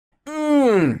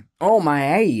Oh, my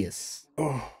ass.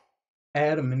 Oh,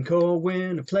 Adam and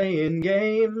Corwin are playing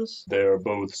games. they're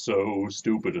both so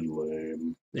stupid and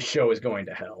lame. The show is going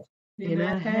to hell. In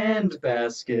a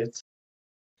handbasket.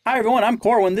 Hi everyone, I'm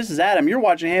Corwin. This is Adam. You're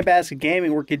watching HandbasketGaming.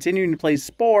 We're continuing to play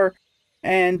Spore,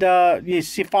 and you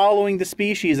see, following the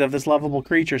species of this lovable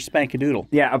creature, Spankadoodle.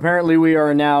 Yeah, apparently we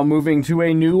are now moving to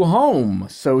a new home.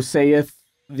 So saith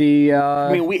the.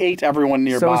 I mean, we ate everyone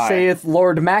nearby. So saith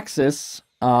Lord Maxis.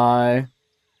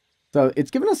 So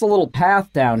it's given us a little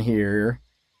path down here,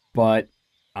 but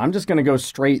I'm just gonna go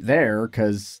straight there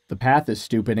because the path is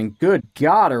stupid. And good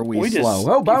God, are we slow?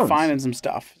 Oh, bones! Finding some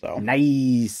stuff. So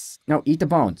nice. No, eat the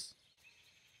bones.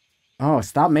 Oh,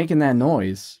 stop making that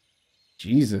noise.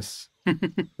 Jesus.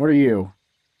 What are you?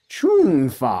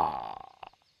 Chungfa.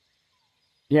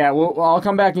 Yeah, well, I'll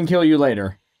come back and kill you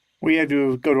later. we have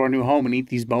to go to our new home and eat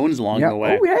these bones along the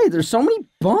way. Oh, yeah, there's so many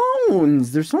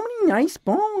bones. There's so many nice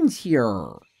bones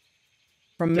here.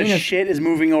 From the shit is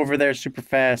moving over there super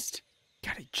fast.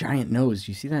 Got a giant nose.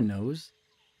 You see that nose?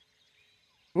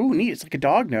 Ooh, neat. It's like a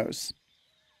dog nose.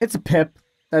 It's a pip.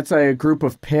 That's a group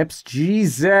of pips.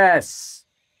 Jesus.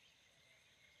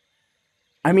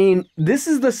 I mean, this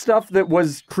is the stuff that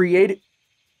was created.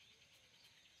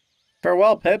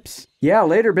 Farewell, pips. Yeah,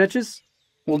 later, bitches.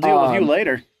 We'll deal with you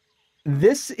later.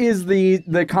 This is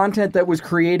the content that was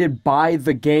created by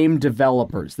the game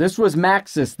developers. This was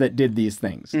Maxis that did these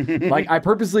things. Like, I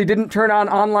purposely didn't turn on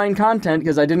online content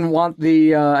because I didn't want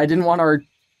our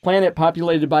planet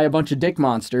populated by a bunch of dick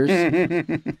monsters.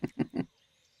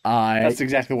 That's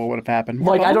exactly what would have happened.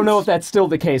 Like, I don't know if that's still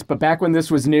the case, but back when this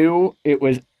was new, it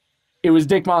was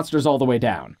dick monsters all the way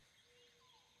down.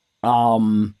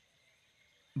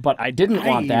 But I didn't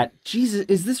want that. Jesus,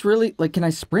 is this really, like, can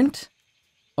I sprint?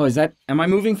 Oh, am I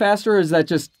moving faster, or is that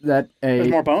just that There's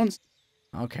more bones?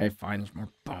 Okay, fine, there's more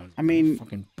bones. I mean...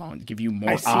 Fucking bones give you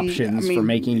more options for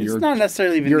making it's not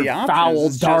necessarily even the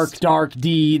options. foul, dark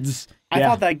deeds. I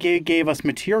thought that gave us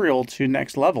material to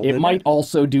next level, It might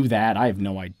also do that. I have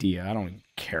no idea. I don't even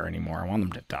care anymore. I want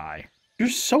them to die. You're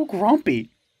so grumpy.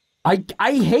 I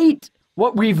hate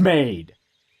what we've made.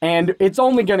 And it's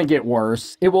only gonna get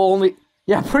worse. It will only...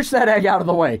 Yeah, push that egg out of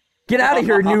the way. Get out of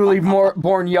here, newly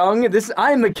born young.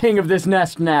 I am the king of this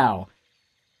nest now.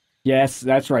 Yes,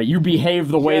 that's right. You behave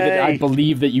the way that I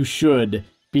believe that you should,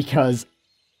 because,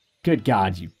 good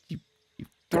God, you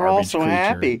They're all so creature.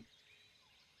 happy.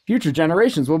 Future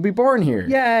generations will be born here.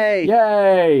 Yay!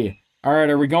 Yay! All right,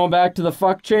 are we going back to the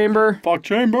fuck chamber? Fuck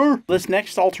chamber. This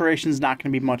next alteration is not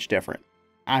going to be much different.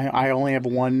 I only have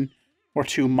one or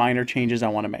two minor changes I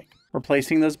want to make.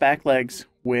 Replacing those back legs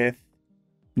with...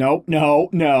 No.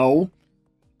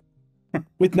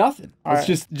 With nothing. Let's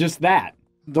just that.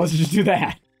 Let's just do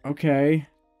that. Okay.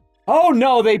 Oh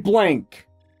no, they blink.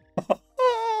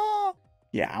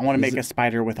 Yeah, I want to make a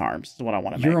spider with arms. Is what I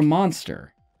want to make. You're a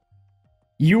monster.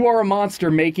 You are a monster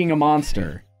making a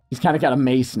monster. He's kind of got a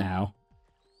mace now.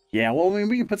 Yeah, well, I mean,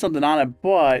 we can put something on it,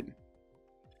 but...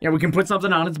 Yeah, we can put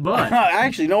something on its butt.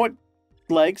 Actually, you know what?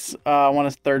 Legs. I want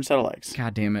a third set of legs.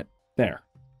 God damn it. There.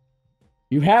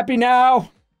 You happy now?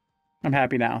 I'm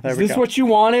happy now. There we go. Is this what you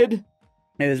wanted?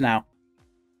 It is now.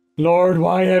 Lord,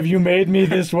 why have you made me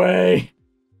this way?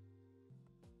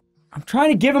 I'm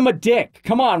trying to give him a dick.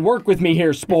 Come on, work with me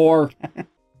here, Spore.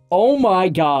 Oh my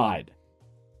God.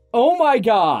 Oh my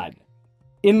God.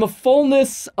 In the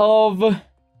fullness of...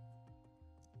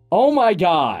 Oh my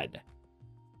God.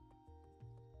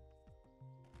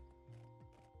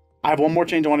 I have one more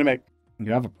change I want to make.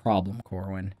 You have a problem,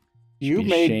 Corwin.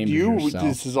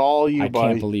 This is all you, buddy. I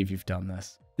can't believe you've done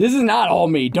this. This is not all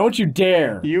me. Don't you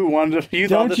dare. You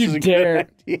thought this was a good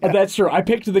idea. Oh, that's true. I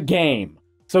picked the game.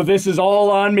 So this is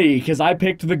all on me, because I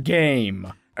picked the game.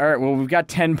 All right, well, we've got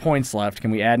 10 points left.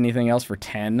 Can we add anything else for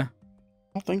 10? I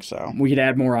don't think so. We could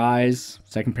add more eyes,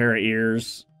 second pair of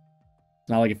ears. It's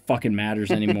not like it fucking matters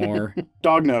anymore.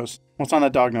 Dog nose. What's on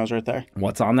that dog nose right there?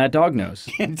 What's on that dog nose?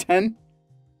 10?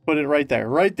 Put it right there.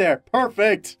 Right there.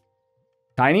 Perfect.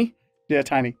 Tiny? Yeah,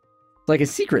 tiny. It's like a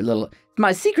secret little...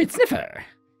 My secret sniffer.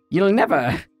 You don't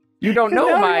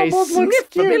know my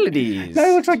sniff abilities. Now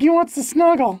he looks like he wants to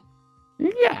snuggle.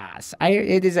 Yes,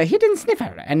 it is a hidden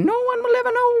sniffer, and no one will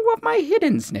ever know of my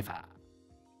hidden sniffer.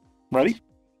 Ready?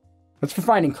 That's for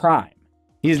fighting crime.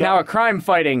 He's now a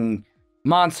crime-fighting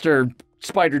monster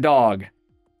spider dog.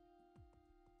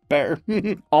 Bear.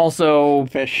 Also...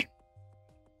 Fish.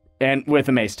 And with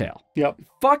a mace tail. Yep.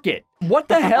 Fuck it. What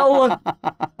the hell?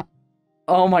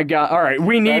 Oh my God. All right,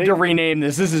 we need to rename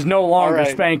this. This is no longer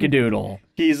Spankadoodle.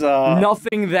 He's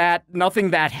nothing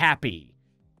that happy.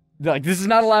 Like, this is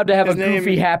not allowed to have a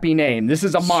goofy happy name. This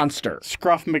is a monster.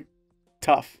 Scruff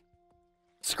McTuff.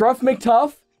 Scruff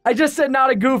McTuff? I just said not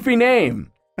a goofy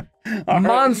name.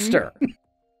 Monster.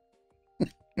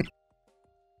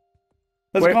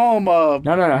 Let's Wait. call him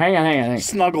No, hang on.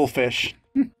 Snugglefish.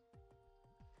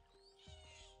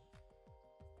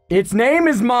 Its name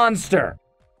is Monster.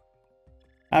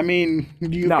 I mean,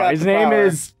 you No, got his the name power.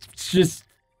 is just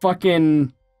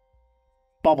fucking...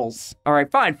 Bubbles. All right,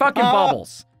 fine. Fucking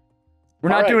Bubbles. We're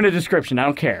not All right. doing a description. I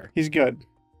don't care. He's good.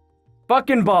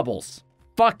 Fucking Bubbles.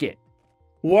 Fuck it.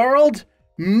 World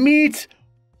meet.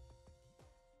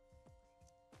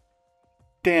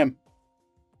 Damn.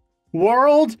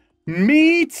 World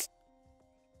meet.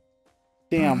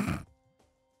 Damn.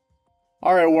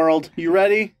 All right, world. You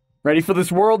ready? Ready for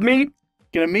this world meet?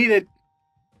 Gonna meet it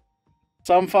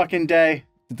some fucking day.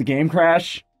 Did the game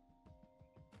crash?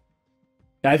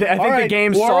 I think All the right,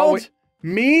 game saw... world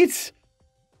meet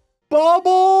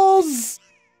Bubbles.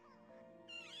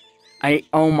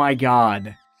 Oh my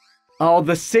god. Oh,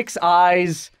 the 6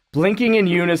 eyes blinking in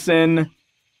unison.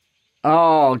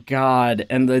 Oh god,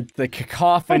 and the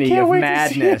cacophony of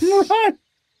madness.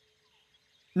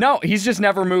 No, he's just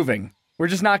never moving. We're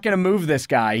just not gonna move this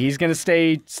guy. He's gonna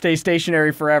stay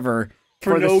stationary forever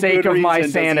for the no sake good of my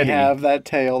reason does he sanity. have that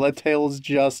tail. That tail is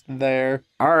just there.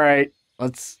 All right,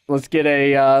 let's get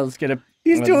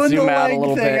He's let's doing the zoom out a leg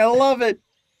little thing. bit. I love it.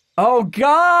 Oh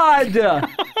god.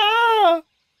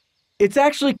 It's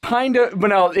actually kind of, but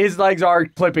no, his legs are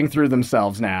clipping through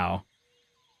themselves now.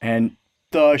 And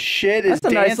The shit is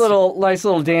that's a nice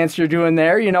little dance you're doing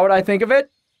there. You know what I think of it?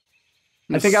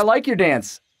 I think I like your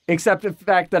dance, except the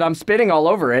fact that I'm spitting all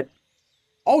over it.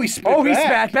 Oh, he spit Oh, he back.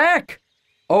 spat back.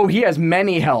 Oh, he has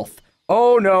many health.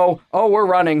 Oh no. Oh, we're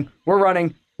running.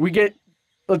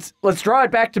 Let's draw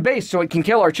it back to base so it can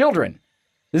kill our children.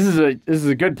 This is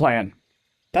a good plan.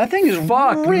 That thing is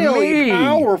Fuck really me.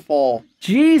 powerful.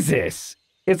 Jesus.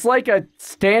 It's like a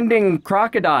standing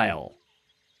crocodile.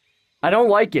 I don't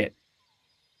like it.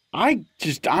 I'm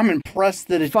impressed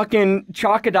that it. Fucking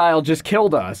Chocodile just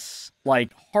killed us.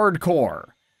 Like, hardcore.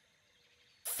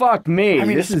 Fuck me. I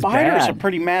mean, this the is spider's a bad.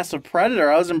 pretty massive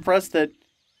predator. I was impressed that,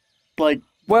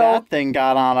 Well, that thing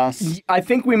got on us. I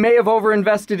think we may have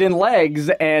overinvested in legs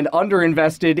and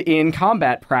underinvested in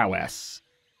combat prowess.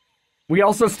 We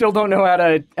also still don't know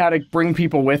how to bring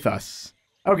people with us.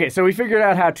 Okay, so we figured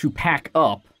out how to pack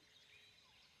up.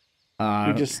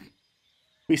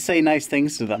 We say nice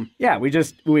things to them. Yeah, we're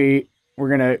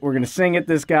gonna sing at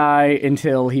this guy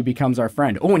until he becomes our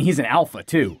friend. Oh, and he's an alpha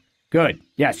too. Good.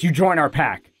 Yes, you join our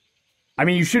pack. I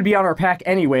mean, you should be on our pack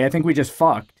anyway. I think we just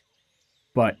fucked.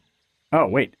 But oh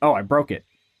wait, I broke it.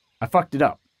 I fucked it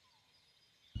up.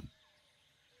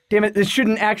 Damn it! This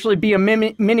shouldn't actually be a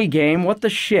mini game. What the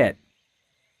shit?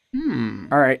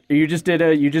 All right, you just did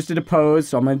a pose,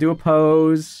 so I'm gonna do a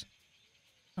pose.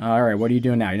 All right, what are you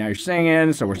doing now? Now you're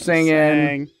singing, so we're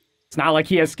singing. It's not like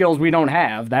he has skills we don't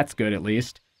have. That's good, at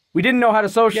least. We didn't know how to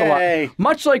socialize. Yay.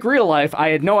 Much like real life, I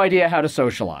had no idea how to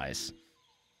socialize.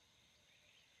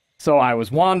 So I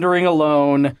was wandering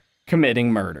alone,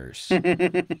 committing murders.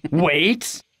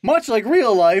 Wait. Much like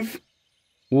real life.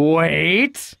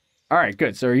 Wait. All right,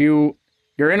 good. So you're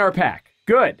in our pack.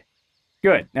 Good.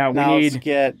 Good. Now Let's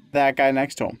get that guy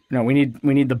next to him. No, we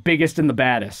need the biggest and the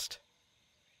baddest.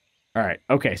 All right.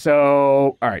 Okay.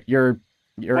 So, all right, you're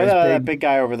What as about big. that big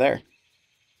guy over there?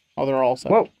 Oh, they're all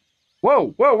set.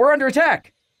 Whoa! We're under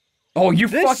attack. Oh, you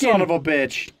This fucking son of a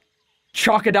bitch.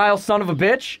 Chocodile son of a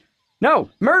bitch! No,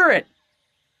 murder it.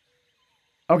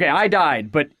 Okay, I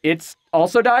died, but it's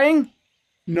also dying.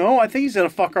 No, I think he's gonna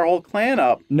fuck our whole clan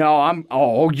up. No,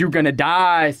 Oh, you're gonna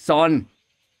die, son.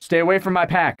 Stay away from my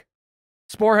pack.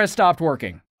 Spore has stopped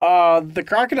working. The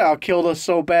crocodile killed us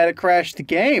so bad it crashed the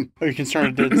game. Are you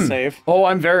concerned it didn't save? Oh,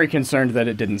 I'm very concerned that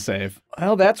it didn't save.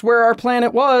 Well, that's where our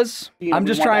planet was. Yeah, I'm we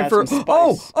just wanna trying add for... some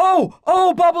spice.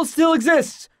 Oh, Bubbles still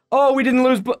exists. Oh, we didn't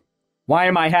lose... Why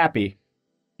am I happy?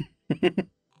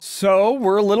 So,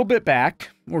 we're a little bit back.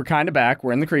 We're kind of back.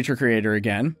 We're in the creature creator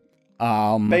again.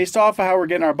 Based off of how we're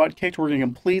getting our butt kicked, we're gonna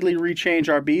completely rechange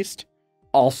our beast.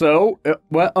 Also,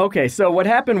 okay, so what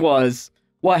happened was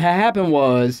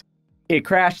it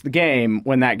crashed the game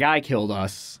when that guy killed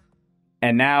us.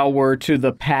 And now we're to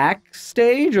the pack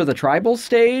stage or the tribal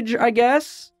stage, I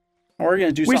guess. We're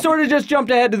gonna do We something. sort of just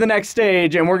jumped ahead to the next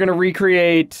stage and we're going to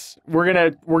recreate, we're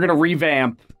going to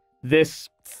revamp this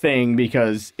thing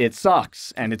because it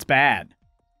sucks and it's bad.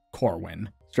 Corwin.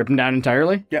 Strip him down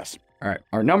entirely? Yes. All right.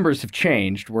 Our numbers have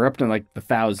changed. We're up to like the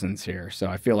thousands here. So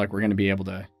I feel like we're going to be able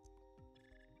to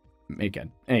make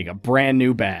a brand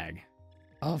new bag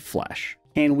of flesh.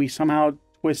 Can we somehow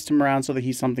twist him around so that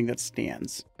he's something that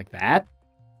stands? Like that?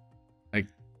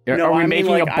 Are we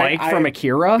making a like, bike from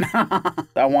Akira?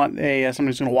 I want a somebody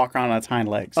who's gonna walk around on its hind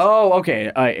legs. Oh,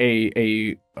 okay.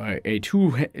 A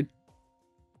two.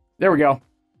 There we go.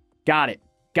 Got it.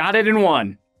 Got it in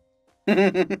one.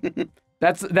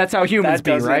 That's how humans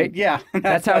be, right? Yeah.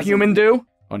 That's how humans do.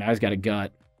 Oh, now he's got a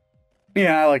gut.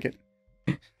 Yeah, I like it.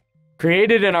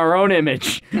 Created in our own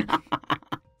image.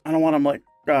 I don't want him like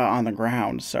on the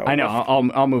ground. So I know.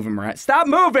 I'll move him around. Stop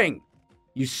moving!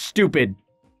 You stupid.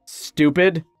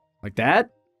 Like that?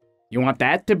 You want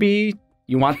that to be?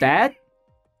 You want that?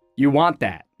 You want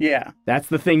that. Yeah. That's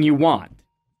the thing you want.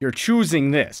 You're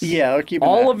choosing this. Yeah, I'll keep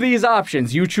all of these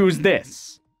options. You choose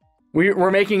this.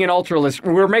 We're making an ultra list.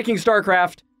 We're making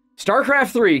StarCraft.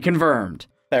 StarCraft 3 confirmed.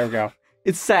 There we go.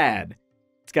 It's sad.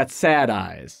 It's got sad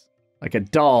eyes, like a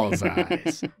doll's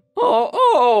eyes.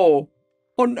 Oh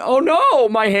no!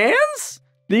 My hands?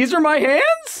 These are my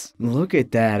hands? Look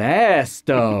at that ass,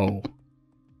 though.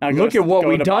 Look at what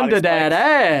we done to that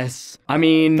ass. I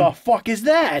mean, the fuck is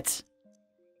that?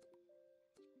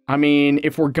 I mean,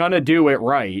 if we're gonna do it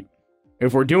right,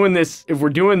 if we're doing this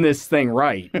thing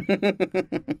right,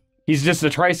 he's just a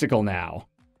tricycle now.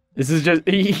 This is just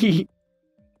he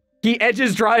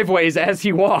edges driveways as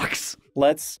he walks.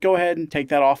 Let's go ahead and take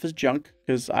that off as junk,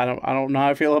 because I don't know how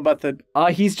I feel about the...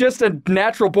 He's just a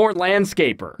natural-born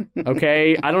landscaper,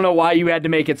 okay? I don't know why you had to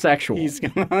make it sexual. He's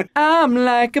gonna... I'm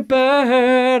like a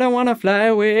bird, I wanna fly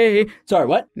away. Sorry,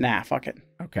 what? Nah, fuck it.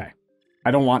 Okay.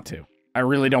 I don't want to. I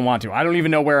really don't want to. I don't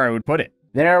even know where I would put it.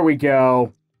 There we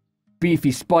go.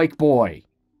 Beefy Spike Boy.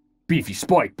 Beefy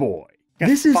Spike Boy.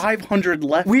 This is 500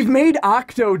 left. We've made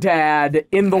Octodad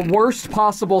in the worst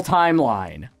possible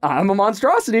timeline. I'm a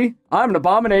monstrosity. I'm an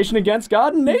abomination against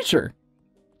God and nature.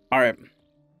 All right.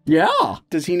 Yeah.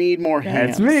 Does he need more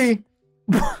hands? That's me.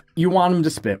 You want him to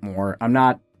spit more. I'm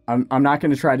not going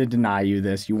to try to deny you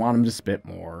this. You want him to spit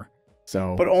more.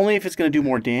 So. But only if it's going to do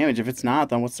more damage. If it's not,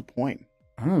 then what's the point?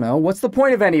 I don't know. What's the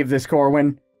point of any of this,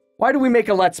 Corwin? Why do we make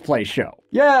a Let's Play show?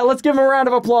 Yeah, let's give him a round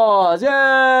of applause.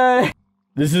 Yay!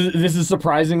 This is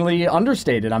surprisingly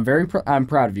understated. I'm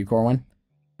proud of you, Corwin.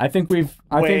 I think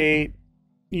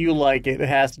you like it. It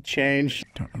has to change.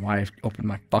 Don't know why I opened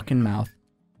my fucking mouth.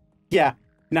 Yeah.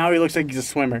 Now he looks like he's a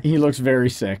swimmer. He looks very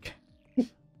sick.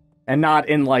 And not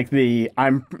in like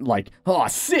I'm like, oh,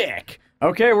 sick.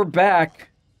 Okay, we're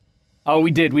back. Oh,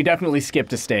 we did. We definitely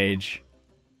skipped a stage.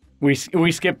 We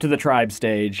skipped to the tribe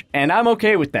stage, and I'm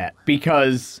okay with that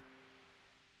because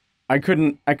I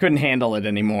couldn't handle it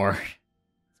anymore.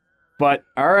 But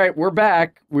all right, we're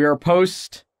back. We are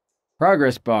post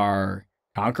progress bar.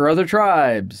 Conquer other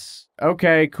tribes.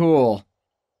 Okay, cool.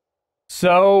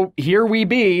 So here we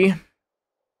be.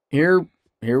 Here.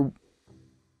 Oh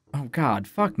God,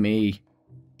 fuck me.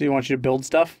 Do you want you to build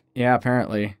stuff? Yeah,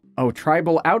 apparently. Oh,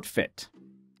 tribal outfit.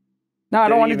 No, I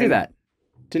don't want to do that.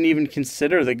 Didn't even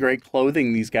consider the great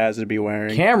clothing these guys would be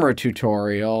wearing. Camera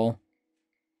tutorial.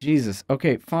 Jesus.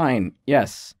 Okay, fine.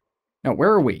 Yes. Now,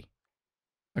 where are we?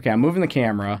 Okay, I'm moving the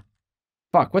camera.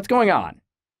 Fuck, what's going on?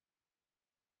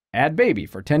 Add baby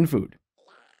for 10 food.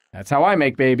 That's how I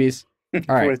make babies.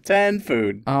 All right. For 10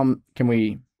 food. Can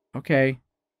we... Okay.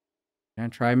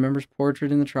 And tribe member's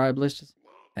portrait in the tribe list.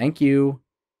 Thank you.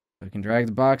 We can drag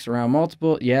the box around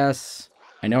multiple... Yes.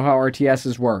 I know how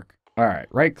RTSs work. All right,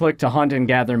 right-click to hunt and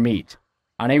gather meat.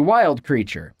 On a wild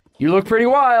creature. You look pretty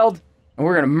wild, and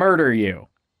we're gonna murder you.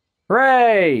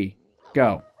 Hooray!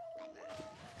 Go.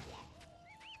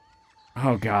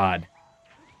 Oh, God.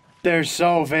 They're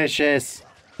so vicious.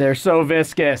 They're so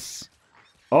viscous.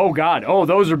 Oh, God. Oh,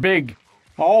 those are big.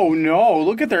 Oh, no.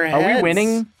 Look at their heads. Are we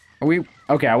winning? Are we...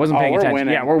 Okay, I wasn't paying attention.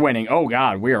 Winning. Yeah, we're winning. Oh,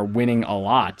 God, we are winning a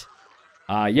lot.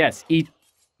 Yes, eat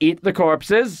the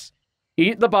corpses.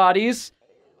 Eat the bodies.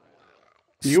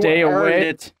 Stay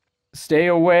away. Stay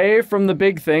away from the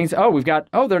big things. Oh, we've got...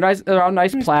 Oh, they're nice. They're on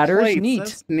nice platters. Plates.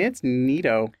 Neat. It's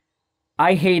neato.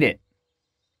 I hate it.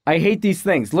 I hate these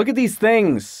things. Look at these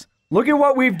things. Look at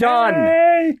what we've done.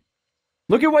 Hey!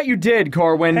 Look at what you did,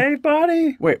 Corwin. Hey,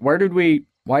 buddy. Wait, why did we...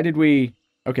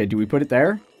 Okay, do we put it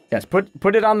there? Yes, put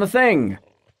it on the thing.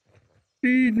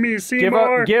 Feed me,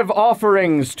 Seymour. Give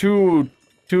offerings to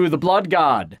the blood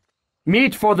god.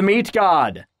 Meat for the meat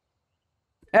god.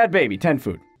 Add baby, 10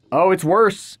 food. Oh, it's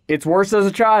worse. It's worse as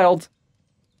a child.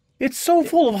 It's so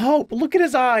full of hope. Look at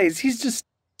his eyes. He's just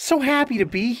so happy to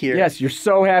be here. Yes, you're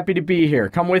so happy to be here.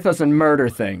 Come with us and murder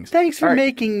things. Thanks for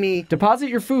making me. Deposit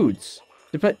your foods.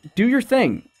 Do your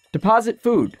thing. Deposit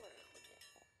food.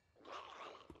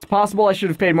 It's possible I should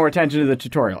have paid more attention to the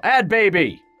tutorial. Add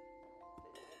baby.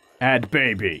 Add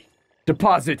baby.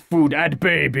 Deposit food. Add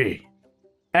baby.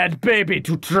 Add baby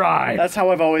to tribe. That's how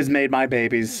I've always made my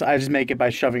babies. I just make it by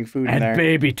shoving food in there. Add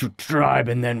baby to tribe,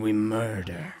 and then we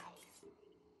murder.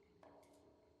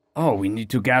 Oh, we need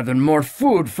to gather more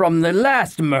food from the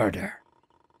last murder.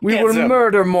 We Get will some.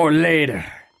 murder more later.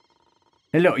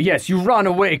 Hello, yes, you run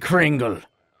away, Kringle.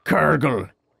 Kurgle.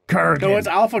 Kurgan. No, it's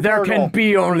Alpha There Kurgle. can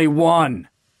be only one.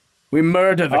 We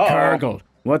murder the Kurgle.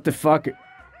 What the fuck?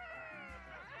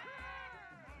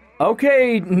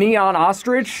 Okay, Neon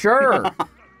Ostrich, sure.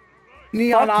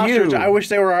 Neon Fuck Ostrich. you. I wish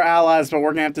they were our allies, but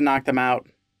we're gonna have to knock them out.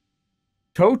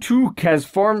 Totuk has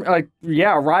formed,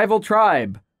 rival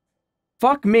tribe.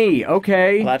 Fuck me,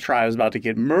 okay. Well, that tribe is about to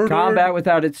get murdered. Combat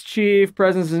without its chief.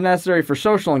 Presence is necessary for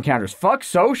social encounters. Fuck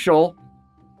social.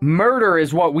 Murder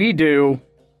is what we do.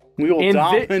 We will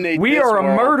dominate We this are a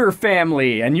world. murder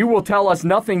family, and you will tell us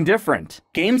nothing different.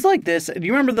 Games like this. Do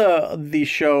you remember the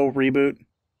show Reboot?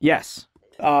 Yes.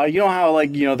 You know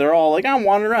how they're all like, I'm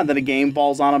wandering around, then a game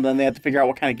falls on them, then they have to figure out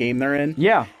what kind of game they're in.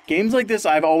 Yeah. Games like this,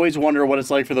 I've always wondered what it's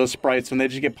like for those sprites when they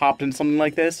just get popped in something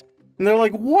like this, and they're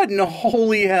like, what in the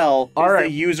holy hell is the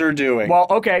user doing? Well,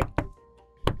 okay.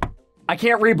 I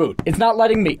can't reboot. It's not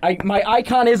letting me. My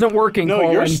icon isn't working. No,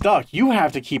 Corwin. you're stuck. You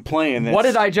have to keep playing this. What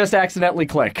did I just accidentally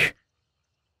click?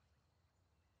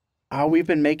 We've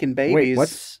been making babies. Wait,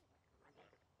 what's...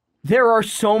 There are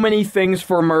so many things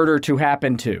for murder to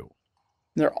happen to.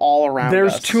 They're all around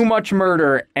There's us. too much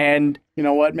murder, and... You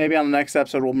know what? Maybe on the next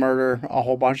episode we'll murder a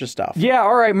whole bunch of stuff. Yeah,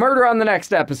 all right, murder on the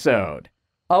next episode.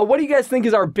 What do you guys think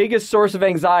is our biggest source of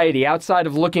anxiety outside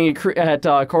of looking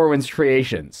at Corwin's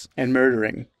creations? And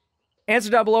murdering. Answer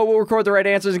down below. We'll record the right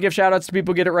answers and give shout-outs to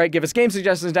people who get it right. Give us game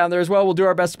suggestions down there as well. We'll do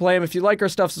our best to play them. If you like our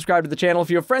stuff, subscribe to the channel. If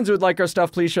you have friends who would like our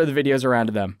stuff, please share the videos around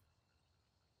to them.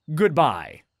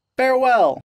 Goodbye. Farewell.